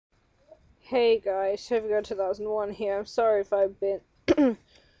Hey guys, Heavygo 2001 here. I'm sorry if I've been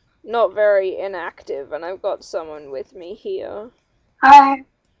not very inactive, and I've got someone with me here. Hi.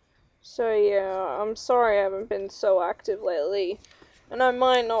 So yeah, I'm sorry I haven't been so active lately, and I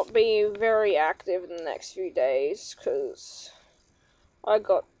might not be very active in the next few days, because I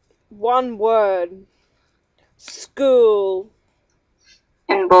got one word. School.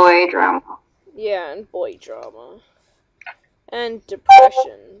 And boy drama. Yeah, and boy drama. And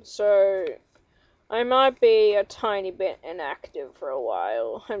depression, so I might be a tiny bit inactive for a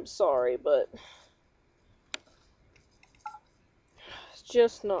while. I'm sorry, but it's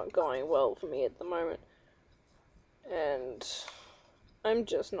just not going well for me at the moment. And I'm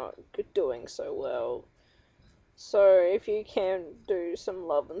just not doing so well. So if you can do some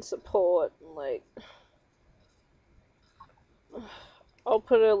love and support, like, I'll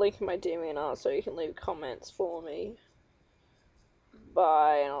put a link in my DMR so you can leave comments for me.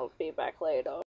 Bye, and I'll be back later.